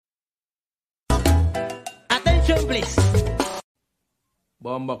Bliss.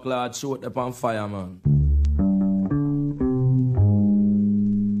 Bomber clad shoot up on fire, man.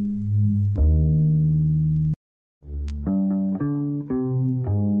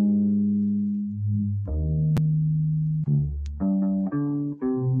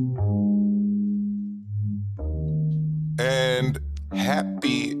 And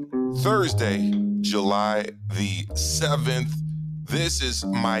happy Thursday, July the 7th. This is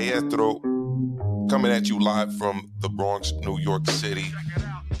Maestro coming at you live from the Bronx, New York City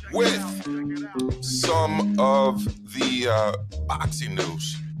with some of the boxing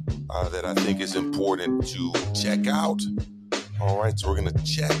news that I think is important to check out. All right, so we're going to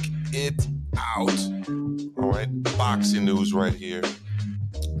check it out. All right, boxing news right here.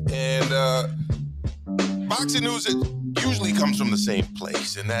 And boxing news, it usually comes from the same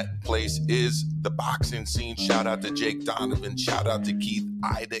place, and that place is the boxing scene. Shout out to Jake Donovan. Shout out to Keith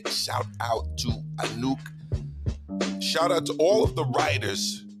Idec. Shout out to Anouk. Shout out to all of the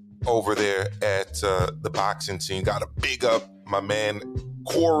writers over there at the boxing scene. Got to big up my man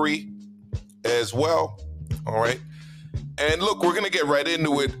Corey as well. All right. And look, we're going to get right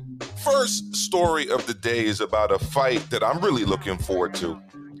into it. First story of the day is about a fight that I'm really looking forward to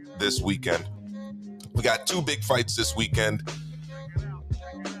this weekend. We got two big fights this weekend.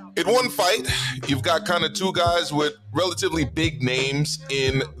 In one fight, you've got kind of two guys with relatively big names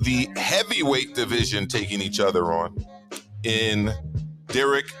in the heavyweight division taking each other on. In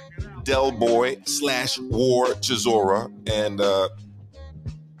Derek Del Boy / War Chisora and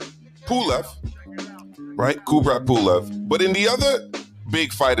Pulev, right? Kubrat Pulev. But in the other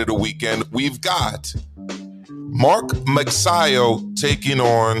big fight of the weekend, we've got Mark Magsayo taking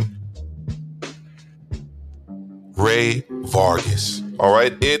on Rey Vargas. All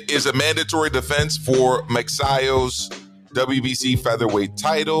right. It is a mandatory defense for Magsayo's WBC featherweight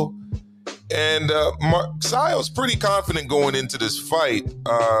title. And Magsayo's pretty confident going into this fight.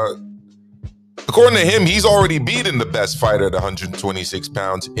 According to him, he's already beaten the best fighter at 126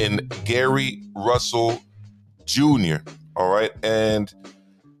 pounds in Gary Russell Jr. All right. And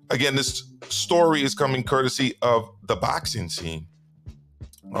again, this story is coming courtesy of the boxing scene.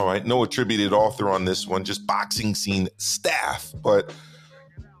 All right, no attributed author on this one, just boxing scene staff. But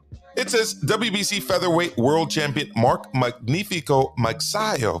it says WBC featherweight world champion Mark Magnifico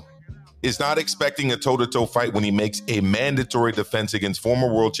Magsayo is not expecting a toe-to-toe fight when he makes a mandatory defense against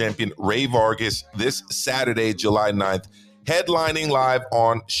former world champion Rey Vargas this Saturday, July 9th, headlining live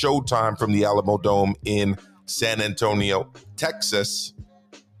on Showtime from the Alamo Dome in San Antonio, Texas,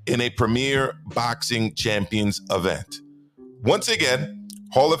 in a premier boxing champions event. Once again,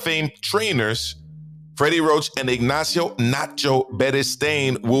 Hall of Fame trainers Freddie Roach and Ignacio Nacho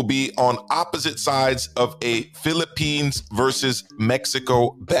Beristain will be on opposite sides of a Philippines versus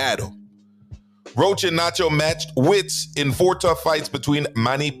Mexico battle. Roach and Nacho matched wits in 4 tough fights between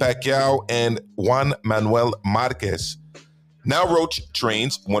Manny Pacquiao and Juan Manuel Marquez. Now Roach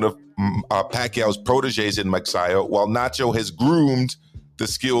trains one of Pacquiao's proteges in Magsayo, while Nacho has groomed the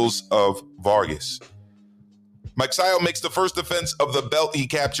skills of Vargas. Magsayo makes the first defense of the belt he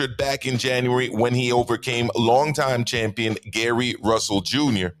captured back in January when he overcame longtime champion Gary Russell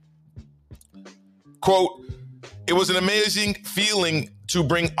Jr. Quote, "It was an amazing feeling to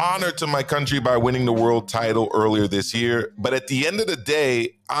bring honor to my country by winning the world title earlier this year. But at the end of the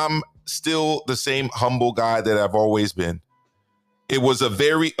day, I'm still the same humble guy that I've always been. It was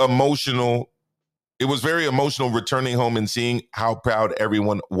very emotional returning home and seeing how proud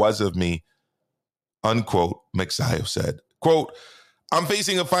everyone was of me," unquote, Magsayo said. Quote, "I'm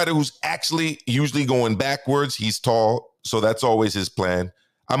facing a fighter who's actually usually going backwards. He's tall, so that's always his plan.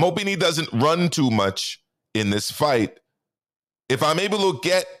 I'm hoping he doesn't run too much in this fight. If I'm able to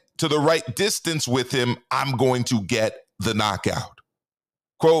get to the right distance with him, I'm going to get the knockout."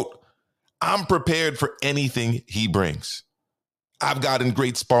 Quote, "I'm prepared for anything he brings. I've gotten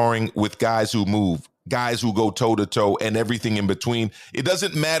great sparring with guys who move, guys who go toe-to-toe, and everything in between. It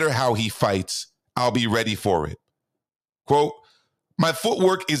doesn't matter how he fights. I'll be ready for it." Quote, "My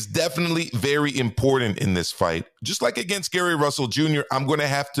footwork is definitely very important in this fight. Just like against Gary Russell Jr., I'm going to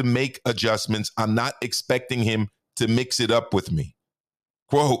have to make adjustments. I'm not expecting him to mix it up with me."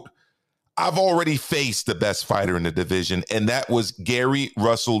 Quote, "I've already faced the best fighter in the division, and that was Gary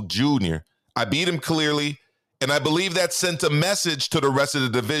Russell Jr. I beat him clearly, and I believe that sent a message to the rest of the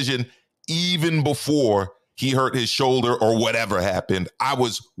division even before he hurt his shoulder or whatever happened. I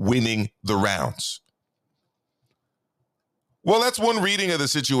was winning the rounds." Well, that's one reading of the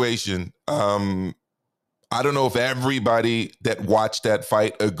situation. I don't know if everybody that watched that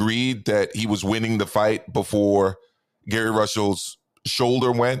fight agreed that he was winning the fight before Gary Russell's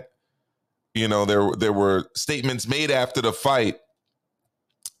shoulder went. there were statements made after the fight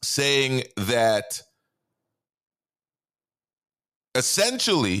saying that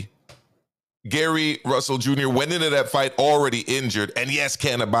essentially Gary Russell Jr. went into that fight already injured. And yes,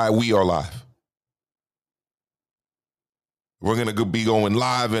 Cannabis, we are live. We're going to be going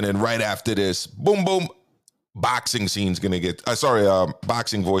live, and then right after this, boom, boom, boxing scene's going to get,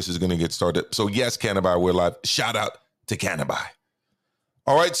 boxing voice is going to get started. So yes, Cannabis, we're live. Shout out to Cannabis.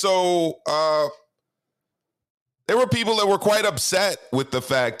 All right, so there were people that were quite upset with the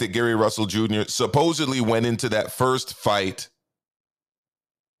fact that Gary Russell Jr. supposedly went into that first fight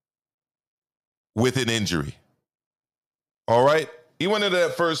with an injury. All right? He went into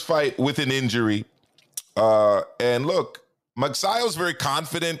that first fight with an injury. And look, Magsayo's very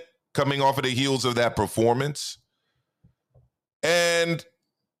confident coming off of the heels of that performance. And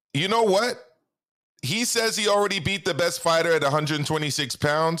you know what? He says he already beat the best fighter at 126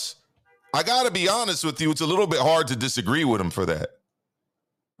 pounds. I got to be honest with you, it's a little bit hard to disagree with him for that,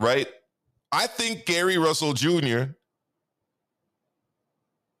 right? I think Gary Russell Jr.,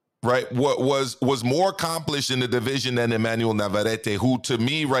 right, was more accomplished in the division than Emmanuel Navarrete, who to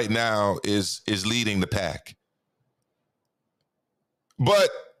me right now is leading the pack. But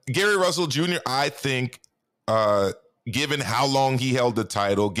Gary Russell Jr., I think, given how long he held the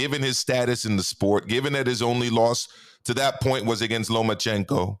title, given his status in the sport, given that his only loss to that point was against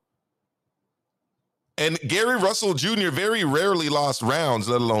Lomachenko, and Gary Russell Jr. very rarely lost rounds,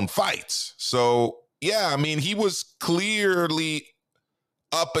 let alone fights. So, yeah, I mean, he was clearly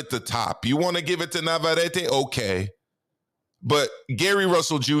up at the top. You want to give it to Navarrete? Okay. But Gary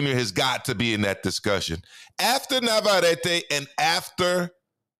Russell Jr. has got to be in that discussion. After Navarrete and after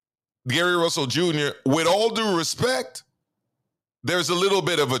Gary Russell Jr., with all due respect, there's a little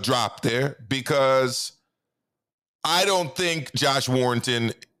bit of a drop there because I don't think Josh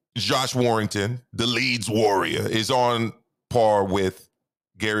Warrington, the Leeds Warrior, is on par with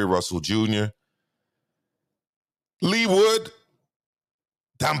Gary Russell Jr. Lee Wood,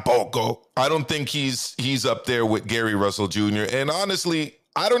 tampoco. I don't think he's up there with Gary Russell Jr. And honestly,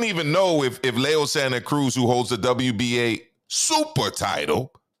 I don't even know if Leo Santa Cruz, who holds the WBA super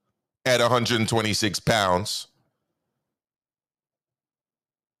title at 126 pounds,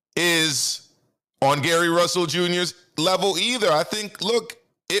 is on Gary Russell Jr.'s level either. I think, look,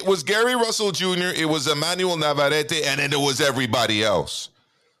 it was Gary Russell Jr., it was Emmanuel Navarrete, and then it was everybody else.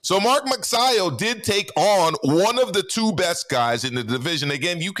 So Mark Magsayo did take on one of the two best guys in the division.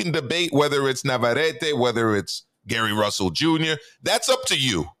 Again, you can debate whether it's Navarrete, whether it's Gary Russell Jr. That's up to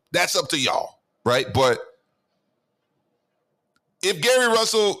you. That's up to y'all, right? But if Gary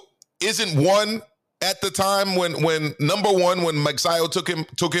Russell isn't one at the time when number one, when Magsayo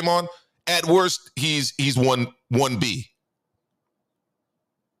took him on, at worst, he's 1B.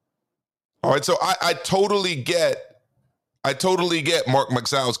 All right, so I totally get Mark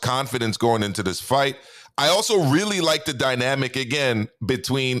Magsayo's confidence going into this fight. I also really like the dynamic, again,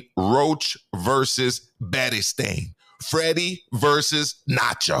 between Roach versus Beristain. Freddie versus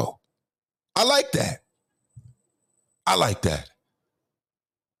Nacho. I like that.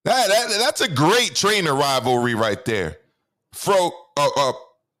 That's a great trainer rivalry right there.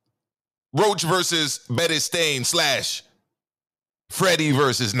 Roach versus Beristain / Freddie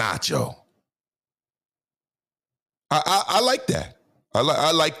versus Nacho. I like that.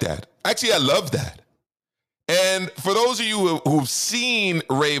 I like that. Actually, I love that. And for those of you who've seen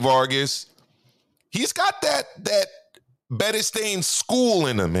Ray Vargas, he's got that Beristain school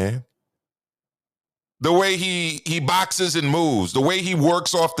in him, man. The way he boxes and moves, the way he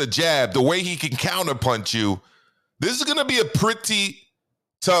works off the jab, the way he can counterpunch you. This is going to be a pretty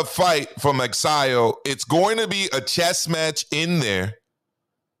tough fight for Magsayo. It's going to be a chess match in there.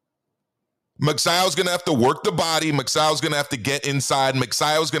 Magsayo's going to have to work the body. Magsayo's going to have to get inside.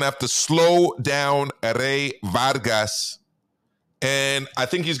 Magsayo's going to have to slow down Ray Vargas. And I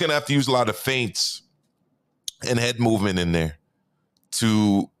think he's going to have to use a lot of feints and head movement in there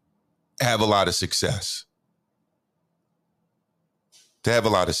to have a lot of success.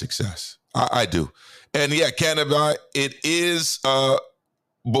 I do. And yeah, Cannabis, it is...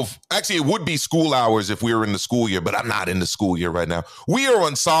 actually, it would be school hours if we were in the school year, but I'm not in the school year right now. We are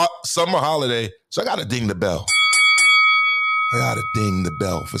on summer holiday, so I got to ding the bell.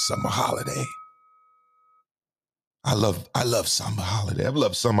 For summer holiday. I love summer holiday. I've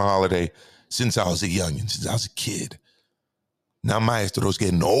loved summer holiday since I was a youngin', since I was a kid. Now Maestro's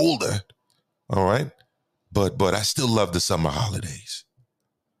getting older, all right? But I still love the summer holidays.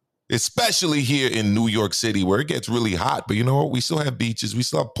 Especially here in New York City where it gets really hot. But you know what? We still have beaches. We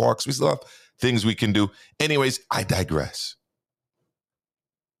still have parks. We still have things we can do. Anyways, I digress.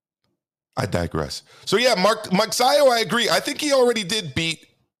 I digress. So yeah, Magsayo, I agree. I think he already did beat,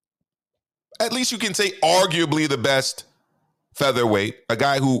 at least you can say, arguably the best featherweight, a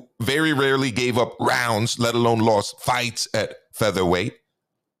guy who very rarely gave up rounds, let alone lost fights at featherweight.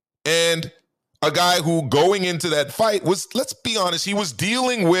 And a guy who going into that fight was, let's be honest, he was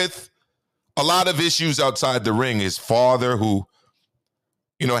dealing with a lot of issues outside the ring. His father, who,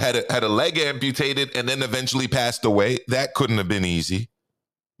 you know, had a leg amputated and then eventually passed away. That couldn't have been easy.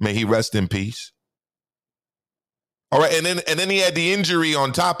 May he rest in peace. All right, and then he had the injury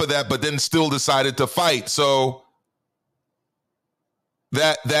on top of that, but then still decided to fight. So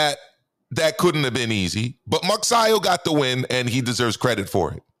that couldn't have been easy. But Magsayo got the win, and he deserves credit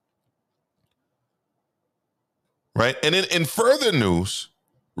for it. Right? And in further news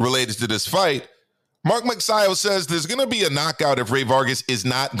related to this fight, Mark Magsayo says there's going to be a knockout if Rey Vargas is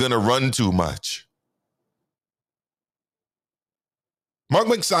not going to run too much. Mark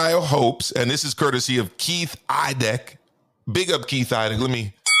Magsayo hopes, and this is courtesy of Keith Idec. Big up Keith Idec. Let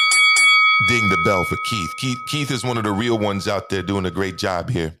me ding the bell for Keith. Keith is one of the real ones out there doing a great job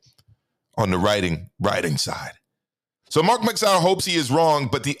here on the writing side. So Mark Magsayo hopes he is wrong,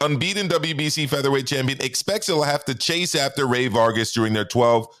 but the unbeaten WBC featherweight champion expects he'll have to chase after Rey Vargas during their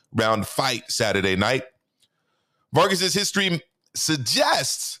 12-round fight Saturday night. Vargas's history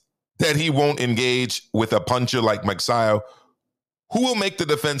suggests that he won't engage with a puncher like Magsayo, who will make the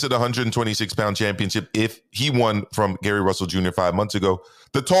defense of the 126-pound championship if he won from Gary Russell Jr. 5 months ago.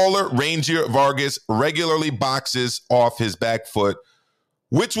 The taller, rangier Vargas regularly boxes off his back foot,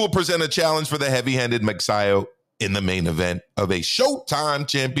 which will present a challenge for the heavy-handed Magsayo in the main event of a Showtime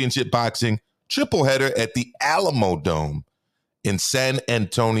Championship Boxing triple header at the Alamo Dome in San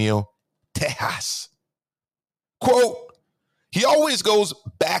Antonio, Texas. Quote, he always goes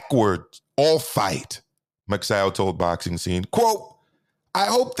backwards all fight, Magsayo told Boxing Scene. Quote, I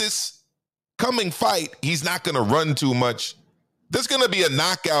hope this coming fight, he's not going to run too much. There's going to be a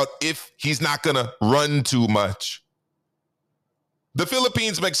knockout if he's not going to run too much. The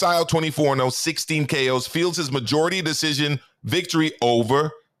Philippines Magsayo 24-0, 16 KOs, fields his majority decision victory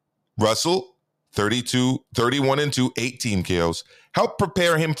over Russell 31-2, 18 KOs. Help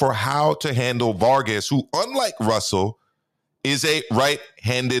prepare him for how to handle Vargas, who, unlike Russell, is a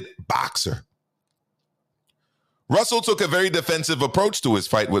right-handed boxer. Russell took a very defensive approach to his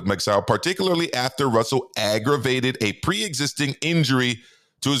fight with Magsayo, particularly after Russell aggravated a pre-existing injury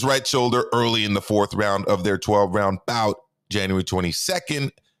to his right shoulder early in the 4th round of their 12-round bout, January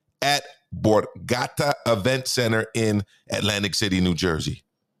 22nd, at Borgata Event Center in Atlantic City, New Jersey.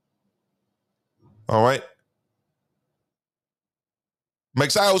 All right.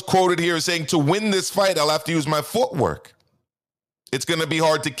 Magsayo was quoted here as saying, to win this fight, I'll have to use my footwork. It's going to be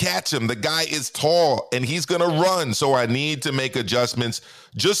hard to catch him. The guy is tall and he's going to run. So I need to make adjustments,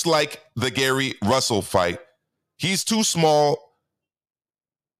 just like the Gary Russell fight. He's too small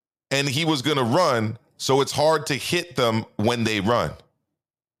and he was going to run. So it's hard to hit them when they run.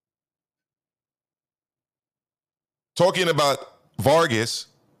 Talking about Vargas,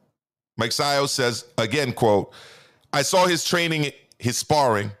 Magsayo says, again, quote, I saw his training, his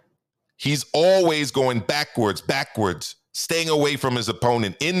sparring. He's always going backwards, staying away from his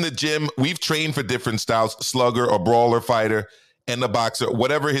opponent. In the gym, we've trained for different styles, slugger or brawler fighter, and the boxer.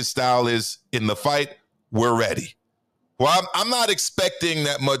 Whatever his style is in the fight, we're ready. Well, I'm not expecting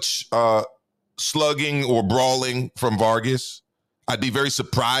that much slugging or brawling from Vargas. I'd be very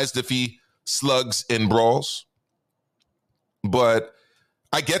surprised if he slugs and brawls. But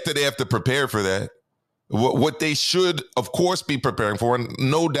I get that they have to prepare for that. What they should, of course, be preparing for, and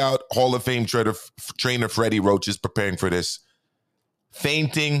no doubt Hall of Fame trainer Freddie Roach is preparing for this,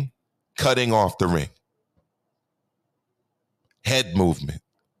 feinting, cutting off the ring, head movement.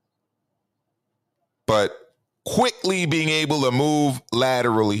 But quickly being able to move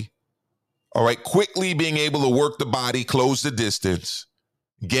laterally, all right, quickly being able to work the body, close the distance,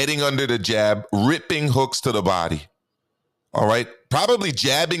 getting under the jab, ripping hooks to the body. All right, probably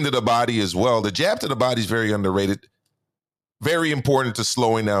jabbing to the body as well. The jab to the body is very underrated. Very important to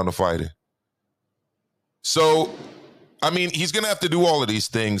slowing down the fighter. So, I mean, he's going to have to do all of these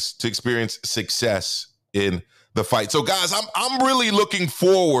things to experience success in the fight. So, guys, I'm really looking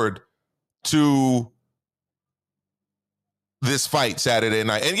forward to this fight Saturday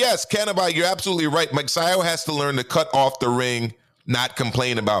night. And yes, Cannabis, you're absolutely right. Magsayo has to learn to cut off the ring, not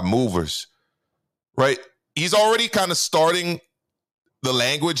complain about movers, right? He's already kind of starting the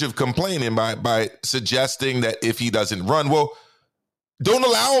language of complaining by suggesting that if he doesn't run, well, don't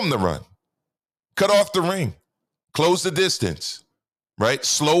allow him to run. Cut off the ring. Close the distance, right?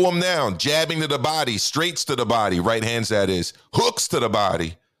 Slow him down. Jabbing to the body, straights to the body, right hands that is, hooks to the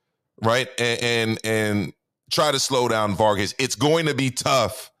body, right? And try to slow down Vargas. It's going to be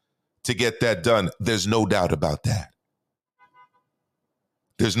tough to get that done. There's no doubt about that.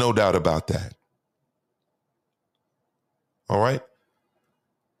 There's no doubt about that. All right.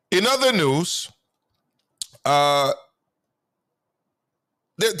 In other news, there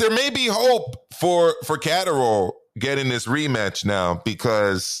may be hope for Catterall getting this rematch now,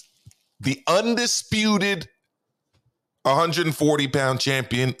 because the undisputed 140-pound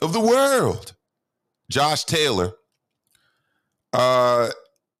champion of the world, Josh Taylor,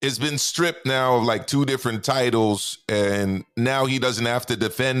 has been stripped now of like 2 different titles, and now he doesn't have to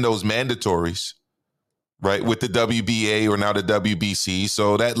defend those mandatories, right, with the WBA or now the WBC.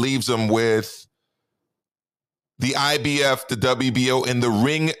 So that leaves him with the IBF, the WBO, and the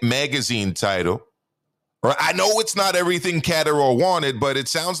Ring Magazine title. Right? I know it's not everything Catterall wanted, but it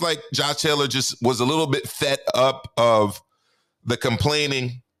sounds like Josh Taylor just was a little bit fed up of the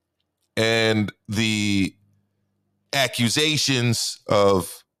complaining and the accusations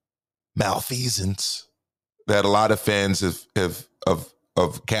of malfeasance that a lot of fans of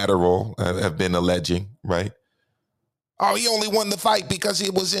Catterall have been alleging, right? Oh, he only won the fight because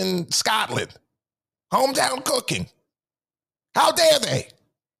he was in Scotland. Hometown cooking. How dare they?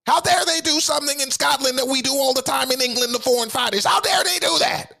 How dare they do something in Scotland that we do all the time in England to foreign fighters? How dare they do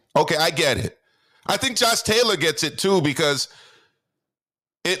that? Okay, I get it. I think Josh Taylor gets it too, because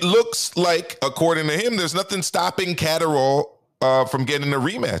it looks like, according to him, there's nothing stopping Catterall from getting a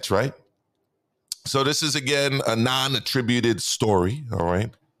rematch, right? So this is, again, a non-attributed story, all right?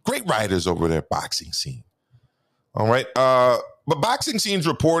 Great writers over there, boxing scene. All right. But boxing scene's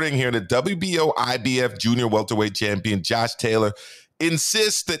reporting here that WBO IBF junior welterweight champion Josh Taylor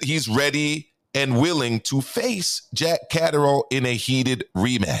insists that he's ready and willing to face Jack Catterall in a heated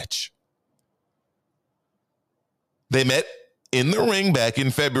rematch. They met in the ring back in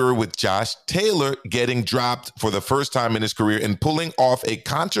February, with Josh Taylor getting dropped for the first time in his career and pulling off a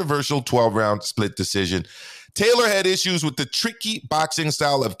controversial 12-round split decision. Taylor had issues with the tricky boxing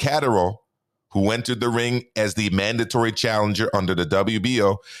style of Catterall, who entered the ring as the mandatory challenger under the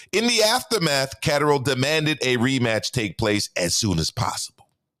WBO. In the aftermath, Catterall demanded a rematch take place as soon as possible.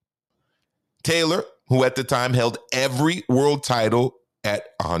 Taylor, who at the time held every world title at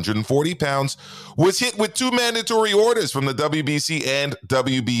 140 pounds, was hit with 2 mandatory orders from the WBC and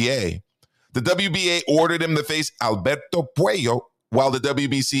WBA. The WBA ordered him to face Alberto Puello, while the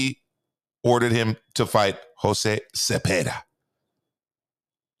WBC ordered him to fight Jose Cepeda.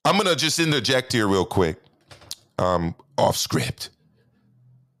 I'm going to just interject here real quick, off script.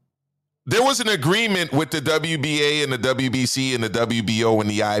 There was an agreement with the WBA and the WBC and the WBO and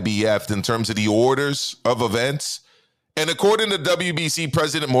the IBF in terms of the orders of events. And according to WBC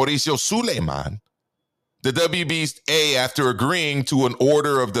President Mauricio Suleiman, the WBA, after agreeing to an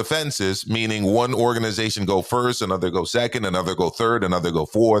order of defenses, meaning one organization go first, another go second, another go third, another go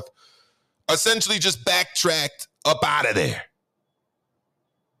fourth, essentially just backtracked up out of there.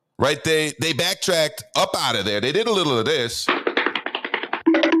 Right? They backtracked up out of there. They did a little of this.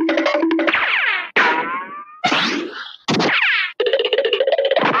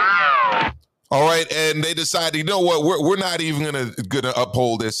 All right, and they decided, you know what, we're not even gonna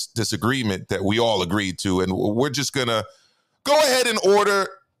uphold this agreement that we all agreed to, and we're just gonna go ahead and order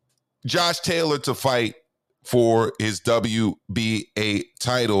Josh Taylor to fight for his WBA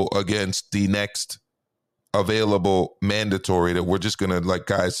title against the next available mandatory. That we're just gonna, like,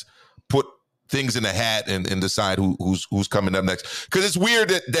 guys, put things in a hat and decide who's coming up next. Because it's weird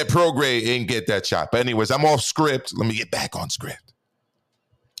that Prograis ain't get that shot. But anyways, I'm off script. Let me get back on script.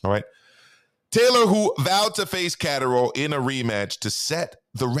 All right. Taylor, who vowed to face Catterall in a rematch to set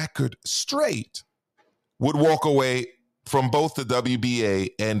the record straight, would walk away from both the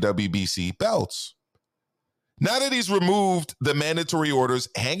WBA and WBC belts. Now that he's removed the mandatory orders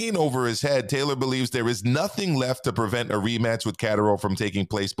hanging over his head, Taylor believes there is nothing left to prevent a rematch with Catterall from taking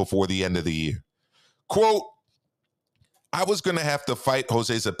place before the end of the year. Quote, I was going to have to fight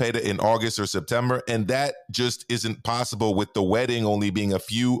Jose Cepeda in August or September, and that just isn't possible with the wedding only being a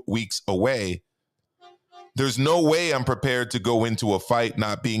few weeks away. There's no way I'm prepared to go into a fight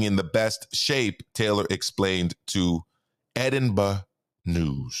not being in the best shape, Taylor explained to Edinburgh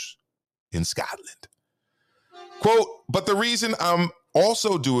News in Scotland. Quote, but the reason I'm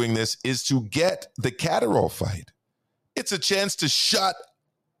also doing this is to get the Catterall fight. It's a chance to shut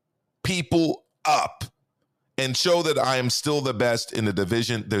people up and show that I am still the best in the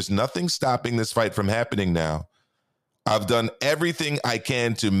division. There's nothing stopping this fight from happening now. I've done everything I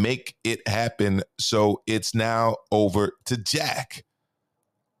can to make it happen, so it's now over to Jack.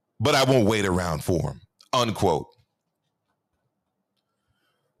 But I won't wait around for him, unquote.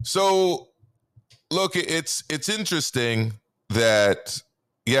 So, look, it's interesting that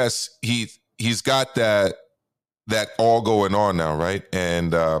yes, he's got that all going on now, right?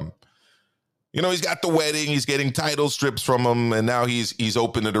 And he's got the wedding, he's getting title strips from him, and now he's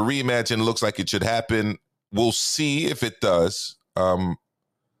open to the rematch, and it looks like it should happen. We'll see if it does.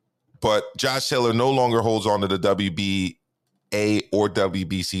 But Josh Taylor no longer holds on to the WBA or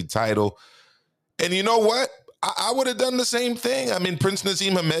WBC title. And you know what? I would have done the same thing. I mean, Prince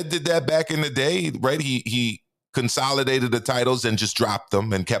Naseem Hamed did that back in the day, right? He consolidated the titles and just dropped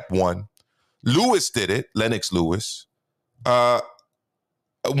them and kept one. Lewis did it, Lennox Lewis.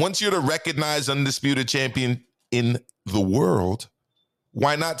 Once you're the recognized undisputed champion in the world,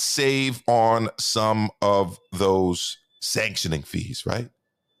 why not save on some of those sanctioning fees, right?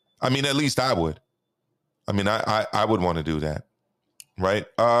 I mean, at least I would. I mean, I would want to do that, right?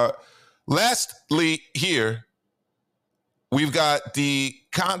 Lastly, here, we've got the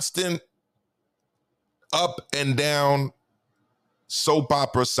constant up and down soap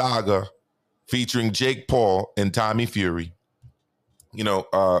opera saga featuring Jake Paul and Tommy Fury.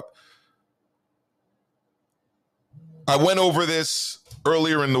 I went over this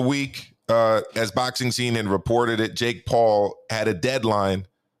earlier in the week as Boxing Scene had reported it. Jake Paul had a deadline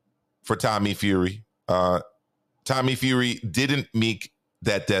for Tommy Fury. Tommy Fury didn't meet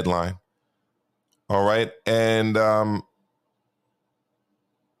that deadline. All right. And to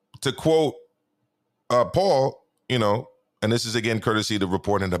quote Paul, and this is again courtesy of the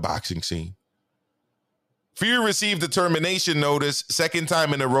report in the Boxing Scene. Fury received a termination notice. Second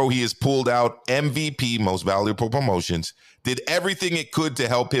time in a row he has pulled out. MVP, most valuable promotions, did everything it could to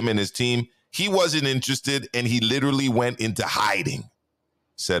help him and his team. He wasn't interested and he literally went into hiding,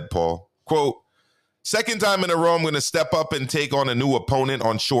 said Paul. Quote, second time in a row I'm going to step up and take on a new opponent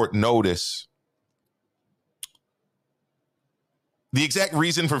on short notice. The exact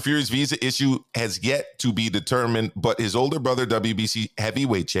reason for Fury's visa issue has yet to be determined, but his older brother, WBC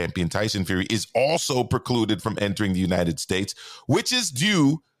heavyweight champion Tyson Fury, is also precluded from entering the United States, which is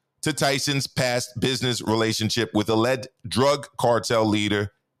due to Tyson's past business relationship with alleged drug cartel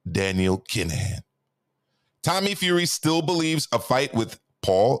leader Daniel Kinahan. Tommy Fury still believes a fight with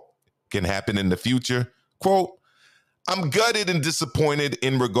Paul can happen in the future. Quote, I'm gutted and disappointed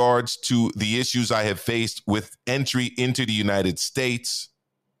in regards to the issues I have faced with entry into the United States,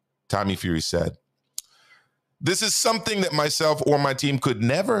 Tommy Fury said. This is something that myself or my team could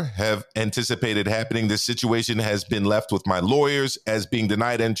never have anticipated happening. This situation has been left with my lawyers, as being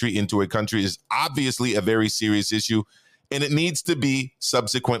denied entry into a country is obviously a very serious issue, and it needs to be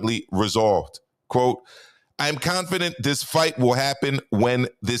subsequently resolved. Quote, I'm confident this fight will happen when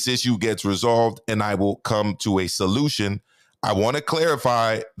this issue gets resolved and I will come to a solution. I want to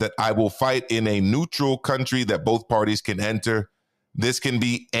clarify that I will fight in a neutral country that both parties can enter. This can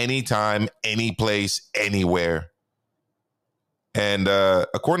be anytime, any place, anywhere. And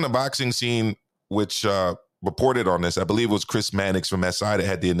according to Boxing Scene, which reported on this, I believe it was Chris Mannix from SI that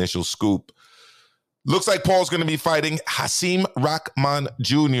had the initial scoop. Looks like Paul's going to be fighting Hasim Rahman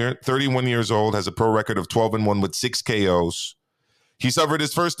Jr., 31 years old, has a pro record of 12-1 with 6 KOs. He suffered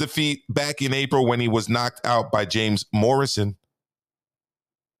his first defeat back in April when he was knocked out by James Morrison.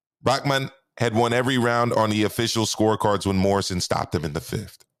 Rahman had won every round on the official scorecards when Morrison stopped him in the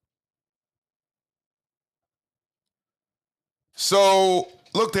 5th. So,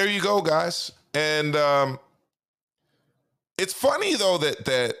 look, there you go, guys. And it's funny, though,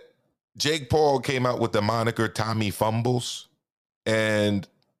 that Jake Paul came out with the moniker Tommy Fumbles, and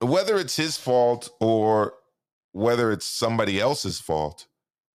whether it's his fault or whether it's somebody else's fault,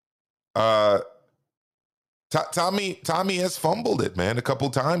 Tommy has fumbled it, man, a couple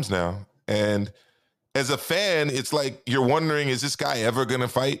times now. And as a fan, it's like you're wondering, is this guy ever going to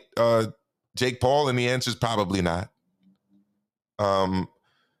fight Jake Paul? And the answer is probably not.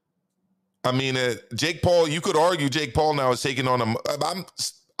 Jake Paul, you could argue Jake Paul now is taking on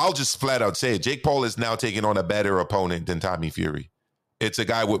I'll just flat out say it. Jake Paul is now taking on a better opponent than Tommy Fury. It's a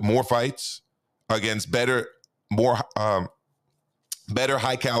guy with more fights against better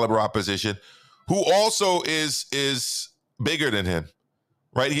high caliber opposition, who also is bigger than him,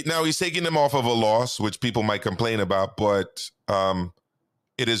 right? Now he's taking him off of a loss, which people might complain about, but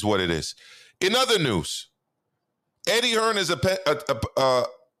it is what it is. In other news, Eddie Hearn has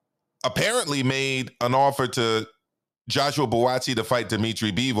apparently made an offer to Joshua Buatsi to fight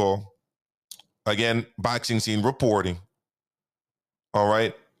Dimitri Bivol. Again, Boxing Scene reporting. All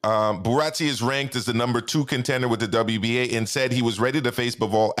right. Buatsi is ranked as the number 2 contender with the WBA and said he was ready to face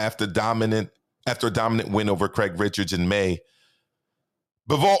Bivol after a dominant win over Craig Richards in May.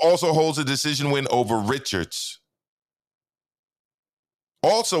 Bivol also holds a decision win over Richards.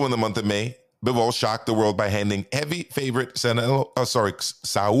 Also in the month of May, Bivol shocked the world by handing heavy favorite Saul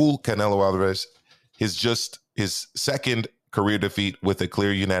Canelo Alvarez his second career defeat with a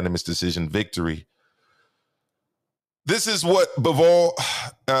clear unanimous decision victory. This is what Bivol,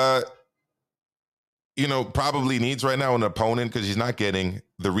 probably needs right now, an opponent, because he's not getting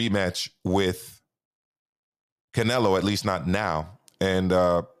the rematch with Canelo, at least not now. And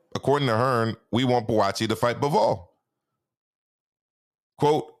according to Hearn, we want Buatsi to fight Bivol.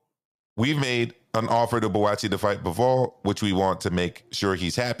 Quote, we've made an offer to Buatsi to fight Bivol, which we want to make sure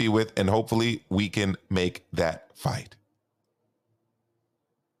he's happy with, and hopefully we can make that fight.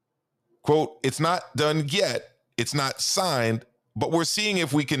 Quote, it's not done yet. It's not signed, but we're seeing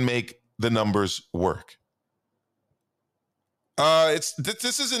if we can make the numbers work.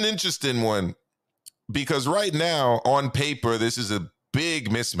 This is an interesting one, because right now, on paper, this is a big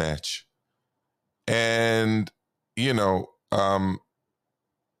mismatch. And,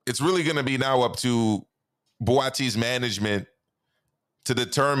 it's really going to be now up to Buatsi's management to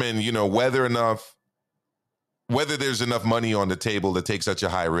determine, whether there's enough money on the table to take such a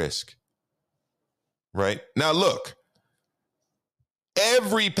high risk. Right? Now, look,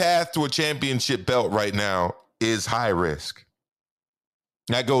 every path to a championship belt right now is high risk.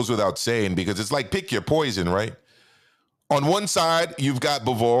 That goes without saying, because it's like pick your poison, right? On one side, you've got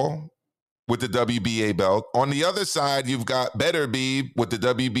Bivol with the WBA belt. On the other side, you've got Beterbiev with the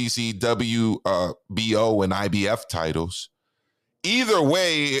WBC, WBO, and IBF titles. Either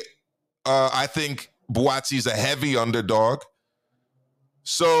way, I think Buatsi's a heavy underdog.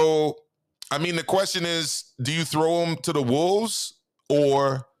 So, the question is, do you throw him to the wolves,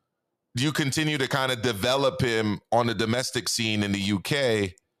 or do you continue to kind of develop him on the domestic scene in the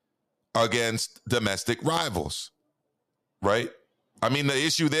UK against domestic rivals, right? The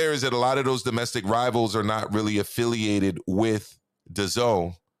issue there is that a lot of those domestic rivals are not really affiliated with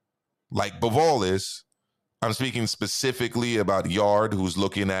DAZN like Bivol is. I'm speaking specifically about Yard, who's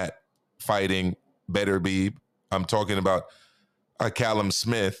looking at fighting Beterbiev. I'm talking about Callum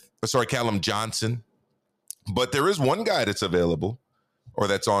Johnson. But there is one guy that's available, or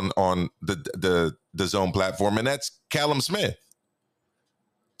that's on the DAZN platform, and that's Callum Smith.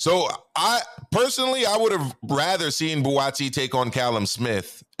 So I would have rather seen Buatsi take on Callum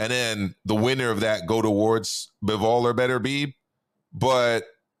Smith, and then the winner of that go towards Bivol or Beterbiev. But,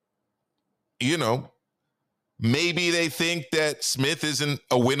 maybe they think that Smith isn't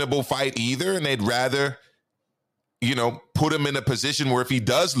a winnable fight either, and they'd rather, put him in a position where if he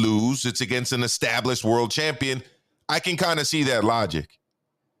does lose, it's against an established world champion. I can kind of see that logic.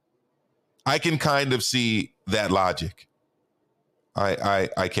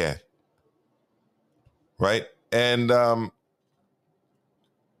 I can. Right? And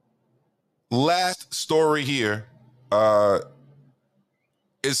last story here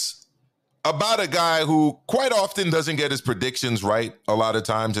is about a guy who quite often doesn't get his predictions right a lot of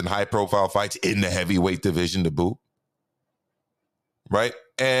times in high-profile fights in the heavyweight division to boot. Right?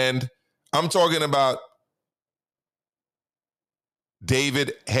 And I'm talking about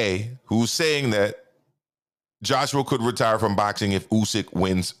David Haye, who's saying that Joshua could retire from boxing if Usyk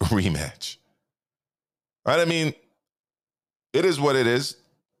wins a rematch. Right? It is what it is.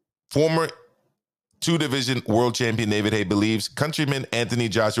 Former two-division world champion David Haye believes countryman Anthony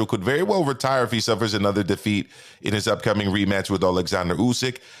Joshua could very well retire if he suffers another defeat in his upcoming rematch with Alexander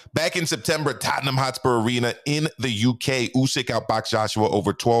Usyk. Back in September at Tottenham Hotspur Arena in the UK, Usyk outboxed Joshua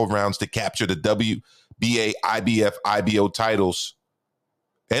over 12 rounds to capture the WBA, IBF, IBO titles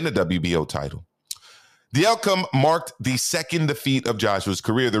and the WBO title. The outcome marked the second defeat of Joshua's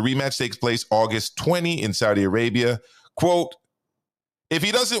career. The rematch takes place August 20 in Saudi Arabia. Quote, if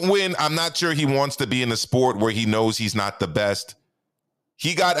he doesn't win, I'm not sure he wants to be in a sport where he knows he's not the best.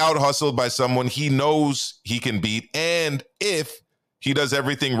 He got out-hustled by someone he knows he can beat. And if he does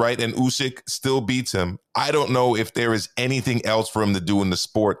everything right and Usyk still beats him, I don't know if there is anything else for him to do in the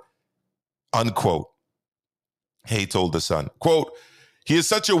sport, unquote. Haye told The Sun. Quote, he is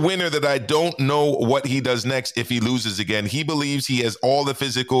such a winner that I don't know what he does next if he loses again. He believes he has all the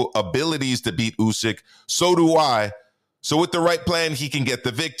physical abilities to beat Usyk. So do I. So with the right plan, he can get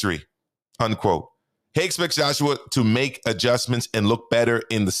the victory, unquote. Haye expects Joshua to make adjustments and look better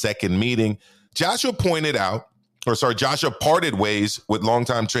in the second meeting. Joshua parted ways with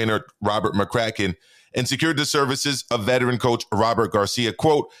longtime trainer Robert McCracken and secured the services of veteran coach Robert Garcia.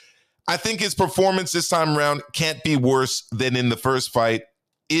 Quote, I think his performance this time around can't be worse than in the first fight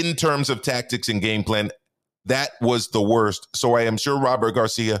in terms of tactics and game plan. That was the worst. So I am sure Robert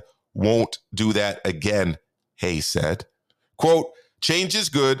Garcia won't do that again, Haye said. Quote, change is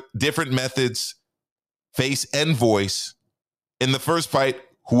good, different methods, face and voice, in the first fight,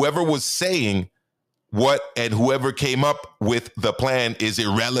 whoever was saying what and whoever came up with the plan is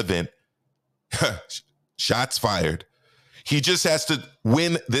irrelevant. Shots fired. He just has to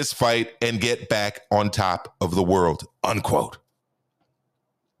win this fight and get back on top of the world, unquote.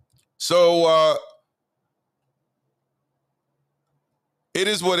 So it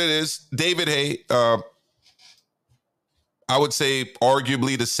is what it is. David Haye, I would say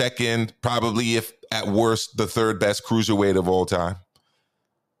arguably the second, probably if at worst, the third best cruiserweight of all time.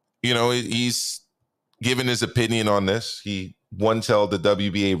 You know, he's given his opinion on this. He once held the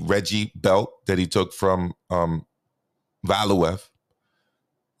WBA Reggie belt that he took from Valuev,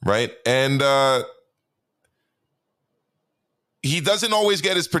 right? And he doesn't always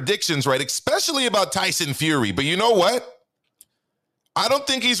get his predictions right, especially about Tyson Fury. But you know what? I don't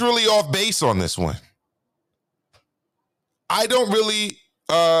think he's really off base on this one. I don't really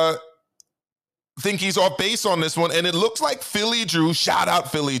think he's off base on this one. And it looks like Philly Drew, shout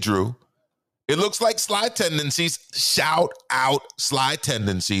out Philly Drew. It looks like Sly Tendencies, shout out Sly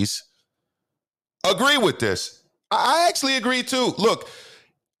Tendencies, agree with this. I actually agree too. Look,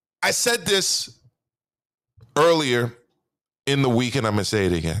 I said this earlier in the week, and I'm going to say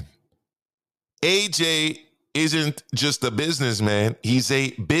it again. AJ isn't just a businessman. He's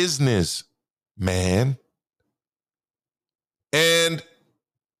a businessman. And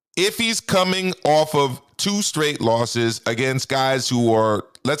if he's coming off of 2 straight losses against guys who are,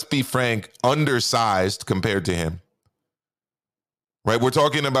 let's be frank, undersized compared to him, right? We're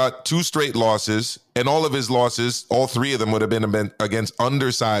talking about 2 straight losses, and all of his losses, all 3 of them would have been against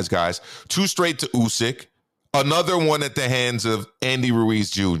undersized guys. 2 straight to Usyk, another one at the hands of Andy Ruiz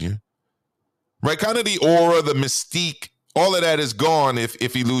Jr., right? Kind of the aura, the mystique, all of that is gone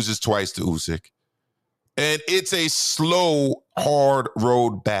if he loses twice to Usyk. And it's a slow, hard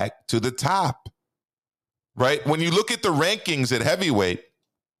road back to the top, right? When you look at the rankings at heavyweight,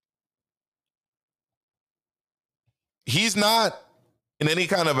 he's not in any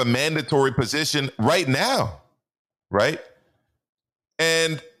kind of a mandatory position right now, right?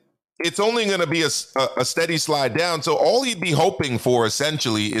 And it's only going to be a steady slide down. So all he'd be hoping for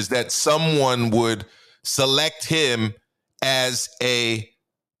essentially is that someone would select him as a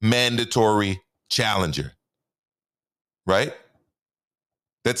mandatory challenger, right?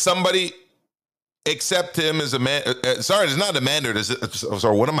 That somebody accept him as a man. Sorry, it's not a mandate.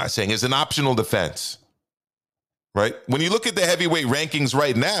 Sorry, what am I saying? It's an optional defense, right? When you look at the heavyweight rankings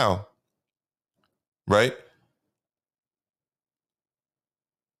right now, right?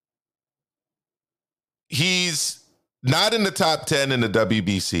 He's not in the top 10 in the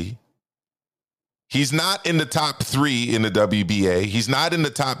WBC. He's not in the top 3 in the WBA. He's not in the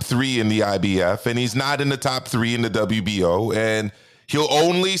top 3 in the IBF. And he's not in the top 3 in the WBO. And he'll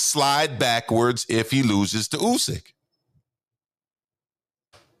only slide backwards if he loses to Usyk.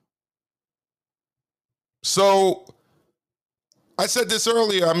 So I said this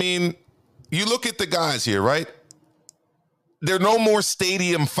earlier. I mean, you look at the guys here, right? There are no more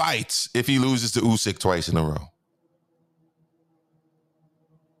stadium fights if he loses to Usyk twice in a row.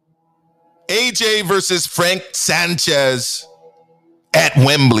 AJ versus Frank Sanchez at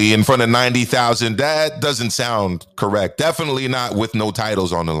Wembley in front of 90,000. That doesn't sound correct. Definitely not with no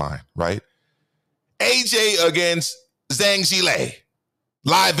titles on the line, right? AJ against Zhang Zhilei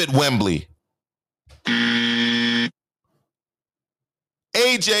live at Wembley.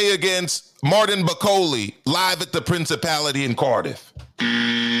 AJ against Martin Bakole live at the Principality in Cardiff.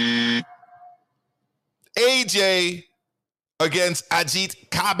 AJ against Ajit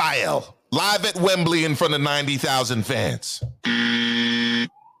Kabayel live at Wembley in front of 90,000 fans.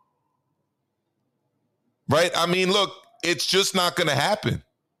 Right? I mean, look, it's just not going to happen.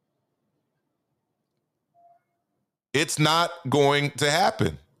 It's not going to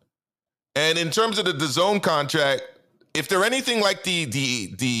happen. And in terms of the DAZN contract, if they're anything like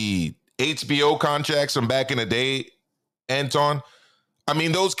the HBO contracts from back in the day, Anton, I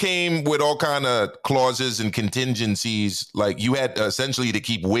mean, those came with all kind of clauses and contingencies. Like you had essentially to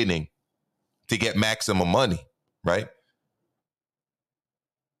keep winning to get maximum money, right?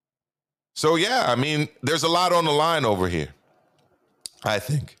 So, yeah, I mean, there's a lot on the line over here, I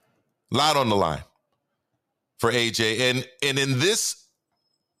think. A lot on the line for AJ. And in this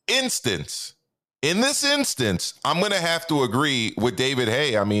instance, I'm going to have to agree with David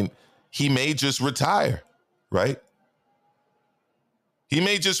Haye. I mean, he may just retire, right? He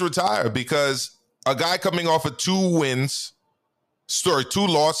may just retire because a guy coming off of 2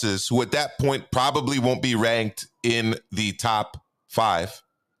 losses, who at that point probably won't be ranked in the top 5,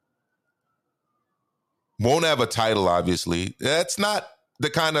 won't have a title, obviously. That's not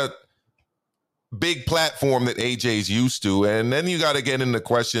the kind of big platform that AJ's used to. And then you got to get into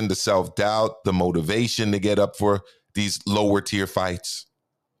question the self-doubt, the motivation to get up for these lower tier fights.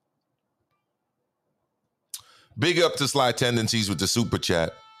 Big up to Sly Tendencies with the super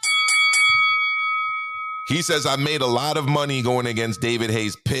chat. He says, I made a lot of money going against David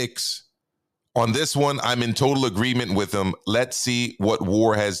Hayes' picks. On this one, I'm in total agreement with him. Let's see what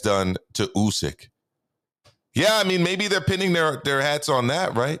War has done to Usyk. Yeah, I mean, maybe they're pinning their hats on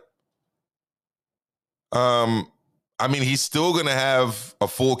that, right? I mean, he's still going to have a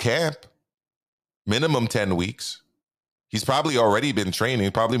full camp, minimum 10 weeks. He's probably already been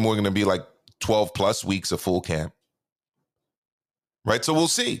training, probably more going to be like 12 plus weeks of full camp. Right? So we'll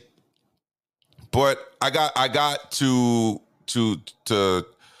see. But I gotta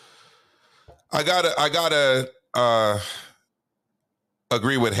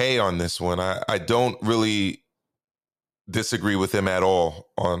agree with Hay on this one. I don't really disagree with him at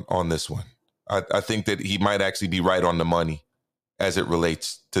all on this one. I think that he might actually be right on the money as it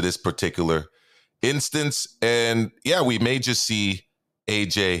relates to this particular instance. And yeah, we may just see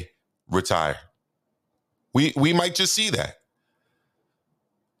AJ retire. We might just see that.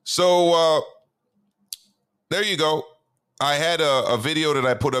 So there you go. I had a video that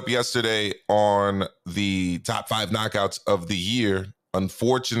I put up yesterday on the top 5 knockouts of the year.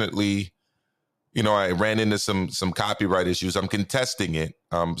 Unfortunately, you know, I ran into some copyright issues. I'm contesting it.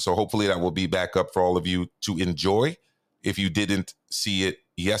 So hopefully that will be back up for all of you to enjoy if you didn't see it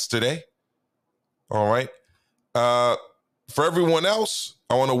yesterday. All right. For everyone else,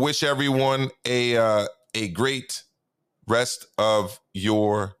 I want to wish everyone a great rest of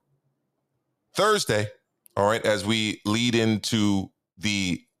your Thursday. All right. As we lead into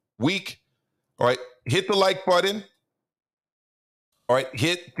the week. All right. Hit the like button. All right.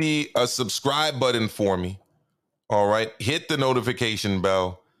 Hit the subscribe button for me. All right. Hit the notification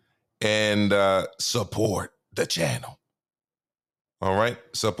bell and support the channel. All right.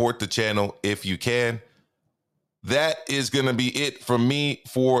 Support the channel if you can. That is going to be it from me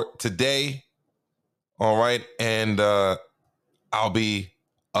for today. All right. And I'll be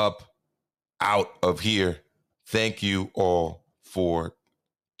up out of here. Thank you all for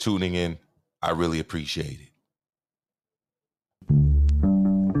tuning in. I really appreciate it.